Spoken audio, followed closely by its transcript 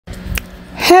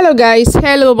Hello guys,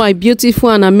 hello my beautiful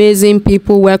and amazing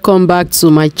people. Welcome back to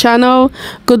my channel.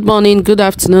 Good morning, good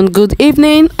afternoon, good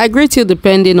evening. I greet you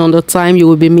depending on the time you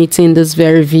will be meeting this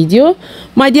very video.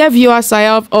 My dear viewers, I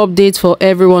have updates for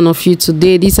every one of you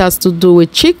today. This has to do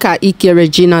with Chika Ike,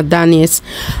 Regina Daniels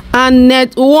and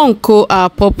Ned Nwoko, our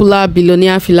popular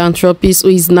billionaire philanthropist who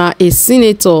is now a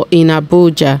senator in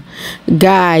Abuja.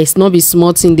 Guys, not be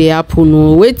smart in the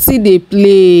happen. Wait till they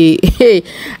play. Hey,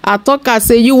 I talk I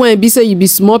say you when be say you be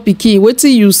small pikin. Wait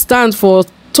till you stand for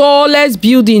tallest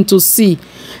building to see.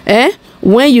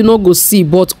 When you no go see,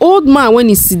 but old man when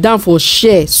he sit down for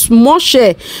share, small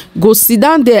share, go sit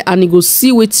down there and he go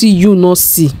see wetin you not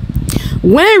see.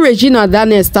 When Regina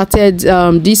Daniels started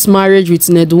this marriage with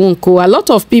Ned Nwoko, a lot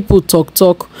of people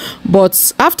talk,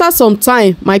 but after some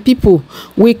time, my people,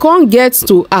 we can't get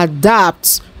to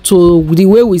adapt to the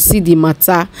way we see the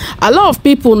matter. A lot of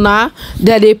people now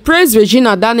that they praise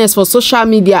Regina Daniels for social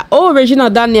media. Oh,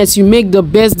 Regina Daniels, you make the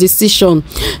best decision.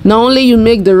 Not only you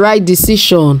make the right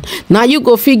decision, now you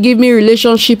go fit give me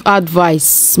relationship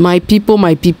advice. My people,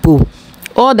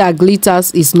 all that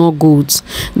glitters is not good.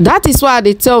 That is why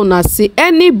they tell una say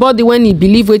anybody when he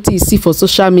believe wetin he see for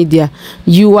social media,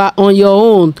 you are on your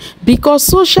own, because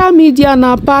social media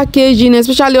na packaging,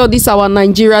 especially all this our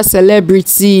Nigeria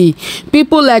celebrity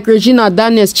people like Regina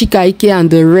Daniels, Chika Ike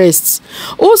and the rest.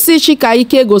 Who see Chika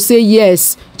Ike go say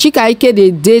yes, Chika Ike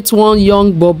dey date one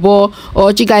young bobo,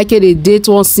 or Chika Ike dey date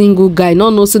one single guy, no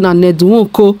know say na Ned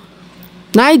Nwoko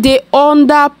na dey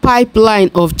under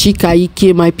pipeline of Chika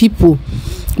Ike. My people,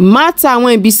 matter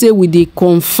when be say we dey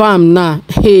confirm now.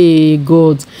 Hey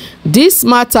God, this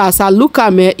matter as I look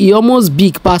am, e almost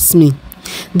big pass me.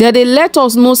 They let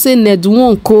us know say Ned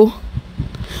Nwoko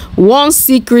wan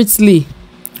secretly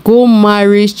go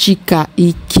marry Chika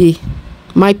Ike.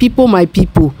 My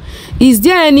people, is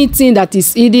there anything that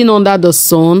is hidden under the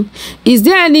sun? Is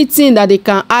there anything that they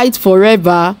can hide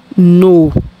forever?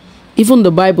 No. Even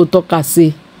the Bible talk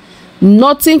say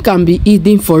nothing can be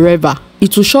hidden forever.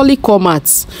 It will surely come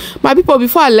out. My people,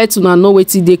 before I let you know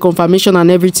wetin dey confirmation and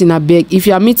everything, I beg, if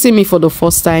you are meeting me for the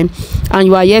first time and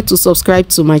you are yet to subscribe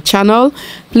to my channel,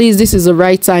 please, this is the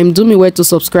right time. Do me well to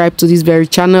subscribe to this very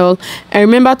channel, and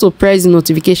remember to press the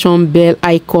notification bell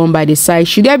icon by the side.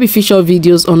 Should there be future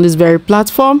videos on this very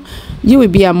platform, you will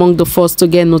be among the first to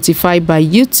get notified by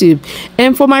YouTube.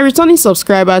 And for my returning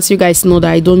subscribers, you guys know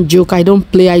that I don't joke, I don't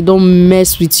play, I don't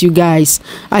mess with you guys.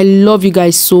 I love you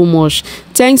guys so much.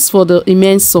 Thanks for the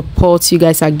immense support you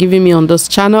guys are giving me on this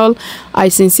channel. I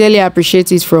sincerely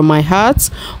appreciate it from my heart.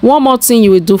 One more thing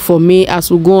you will do for me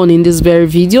as we go on in this very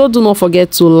video, do not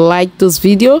forget to like this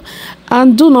video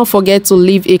and do not forget to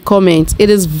leave a comment. It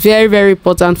is very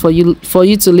important for you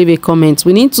to leave a comment.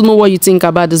 We need to know what you think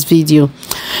about this video.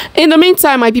 In the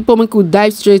meantime, my people, we could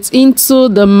dive straight into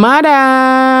the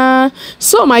matter.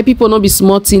 So my people, no be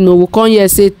smart, we come here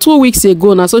say 2 weeks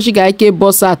ago now, so Chika Ike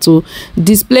boss her to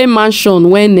display mansion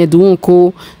when Ned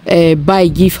Nwoko buy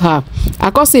give her.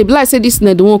 I can say like say this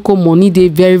Ned Nwoko money dey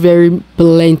very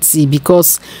plenty,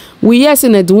 because we hear say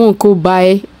Ned Nwoko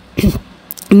buy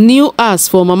new house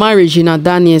for Mama Regina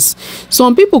Daniels.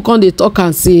 Some people come dey talk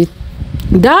and say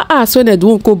that house when Ned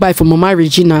Nwoko buy for Mama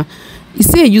Regina, he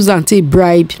say use am take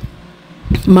bribe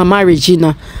Mama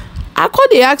Regina. I come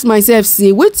dey ask myself,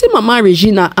 say wetin Mama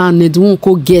Regina and Ned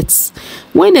Nwoko get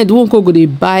when Ned Nwoko go dey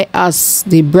buy house,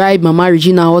 dey bribe Mama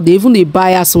Regina, or they even dey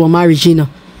buy house for Mama Regina?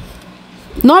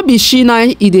 Not be she na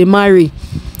he dey marry,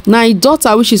 na his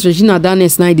daughter, which is Regina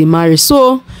Daniels, na he dey marry.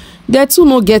 So they too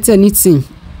no get anything.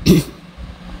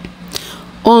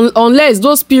 Unless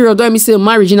those period when me say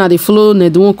Mama Regina dey follow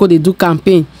Ned Nwoko dey do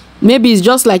campaign, maybe it's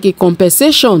just like a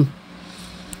compensation,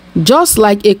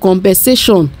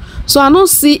 so I don't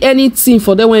see anything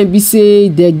for them when be say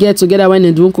they get together when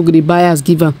Ned Nwoko go dey buy house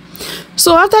give am.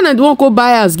 So after Ned Nwoko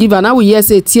buy house give am, now we hear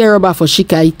say tear rubber for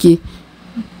Chika Ike,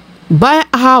 buy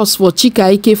house for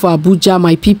Chika Ike for Abuja.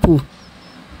 My people,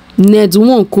 Ned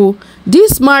Nwoko,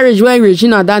 this marriage when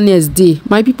Regina Daniels dey,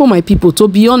 my people, to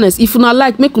be honest, if una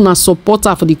like, make una support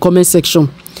her for the comment section.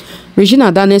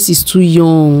 Regina Daniels is too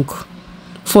young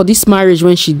for this marriage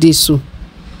when she dey. So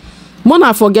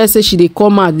Mona forget say she dey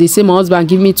come out, they say my husband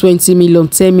give me 20 million,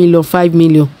 10 million, 5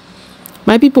 million.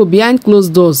 My people, behind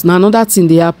closed doors, na another thing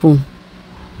dey happen.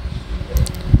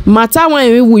 Matter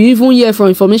when we even hear from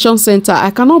information center,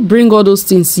 I cannot bring all those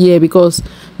things here because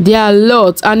there are a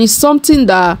lot, and it's something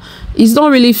that is not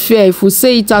really fair if we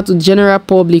say it out to the general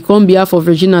public on behalf of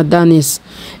Regina Daniels,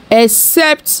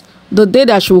 except the day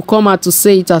that she will come out to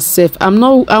say it herself. I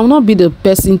will not be the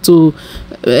person to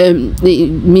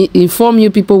inform you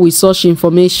people with such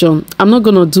information. I'm not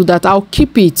gonna do that. I'll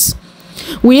keep it.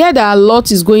 We heard that a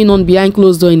lot is going on behind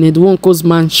closed door in Ned Nwoko's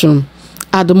mansion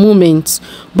at the moment,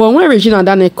 but when Regina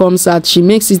Daniel comes out, she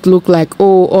makes it look like,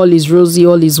 oh, all is rosy,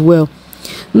 all is well.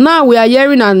 Now we are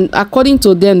hearing, and according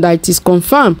to them, that it is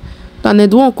confirmed that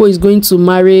Ned Nwoko is going to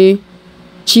marry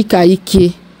Chika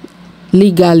Ike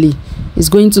legally. Is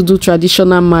going to do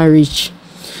traditional marriage.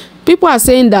 People are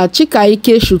saying that Chika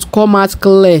Ike should come out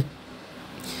clear,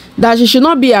 that she should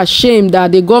not be ashamed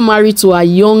that they got married to a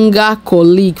younger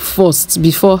colleague first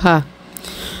before her.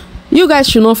 You guys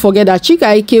should not forget that Chika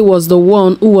Ike was the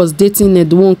one who was dating Ned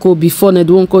Nwoko before Ned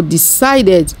Nwoko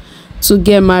decided to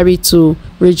get married to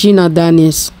Regina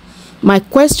Daniels. My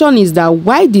question is that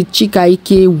why did Chika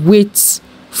Ike wait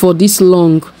for this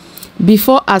long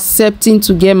before accepting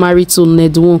to get married to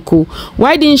Ned Nwoko?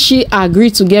 Why didn't she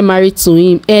agree to get married to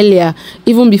him earlier,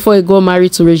 even before he got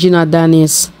married to Regina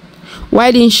Daniels? Why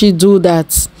didn't she do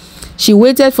that? She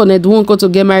waited for Ned Nwoko to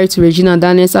get married to Regina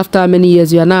Daniels. After how many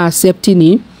years you are now accepting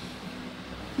him?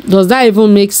 Does that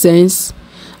even make sense?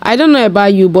 I don't know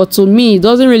about you, but to me, it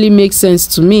doesn't really make sense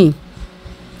to me.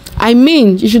 I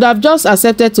mean, you should have just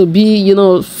accepted to be, you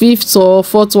know, fifth or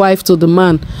fourth wife to the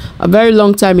man a very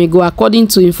long time ago, according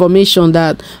to information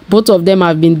that both of them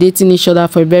have been dating each other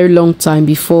for a very long time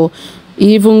before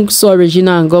he even saw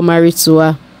Regina and got married to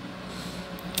her.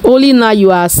 Only now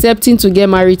you are accepting to get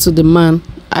married to the man.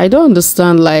 I don't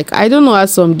understand. Like, I don't know how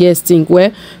some girls think,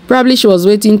 where probably she was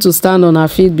waiting to stand on her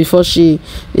feet before she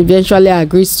eventually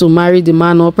agrees to marry the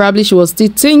man, or probably she was still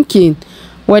thinking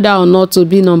whether or not to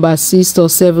be number 6th or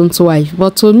 7th wife.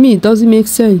 But to me, it doesn't make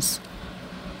sense.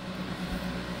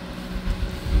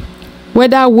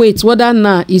 Whether wait, whether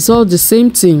now, it's all the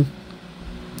same thing.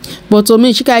 But to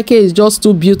me, Chika Ike is just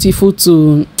too beautiful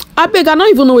to... I beg, I don't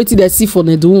even know what they see for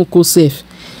Ned Nwoko safe.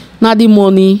 Now the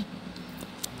money.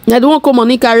 Ned Nwoko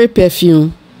money carry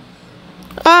perfume.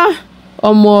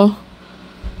 Omo.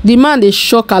 The man, they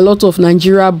shock a lot of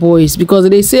Nigeria boys, because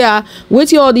they say,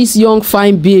 wait all these young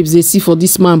fine babes they see for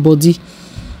this man body.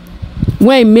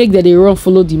 When he make that they run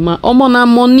follow the man. Omo na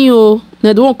money oh.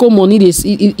 Ned Nwoko money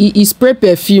he spray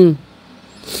perfume.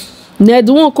 Ned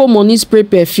Nwoko money spray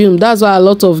perfume. That's why a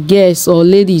lot of girls or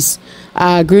ladies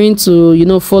are agreeing to, you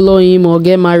know, follow him or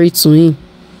get married to him.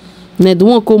 Ned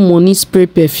Nwoko money spray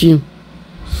perfume.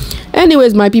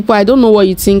 Anyways, my people, I don't know what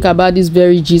you think about this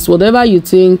very gist. Whatever you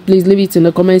think, please leave it in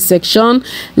the comment section.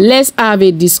 Let's have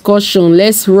a discussion.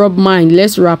 Let's rub mind.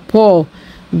 Let's rapport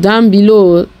down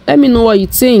below. Let me know what you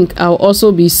think. I'll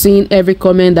also be seeing every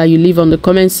comment that you leave on the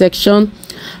comment section.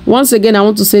 Once again, I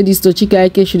want to say this to Chika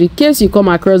Ike, should in case you come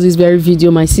across this very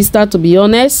video, my sister, to be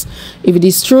honest, if it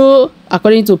is true,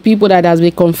 according to people that has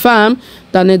been confirmed,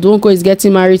 that Ned Nwoko is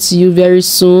getting married to you very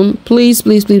soon, please,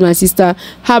 my sister,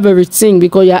 have everything.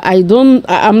 Because yeah,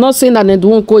 I'm not saying that Ned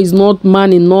Nwoko is not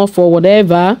man enough or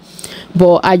whatever,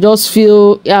 but I just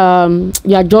feel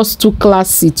you're just too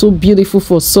classy, too beautiful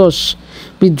for such.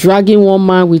 Be dragging one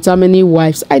man with how many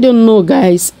wives? I don't know,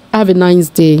 guys. Have a nice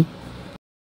day.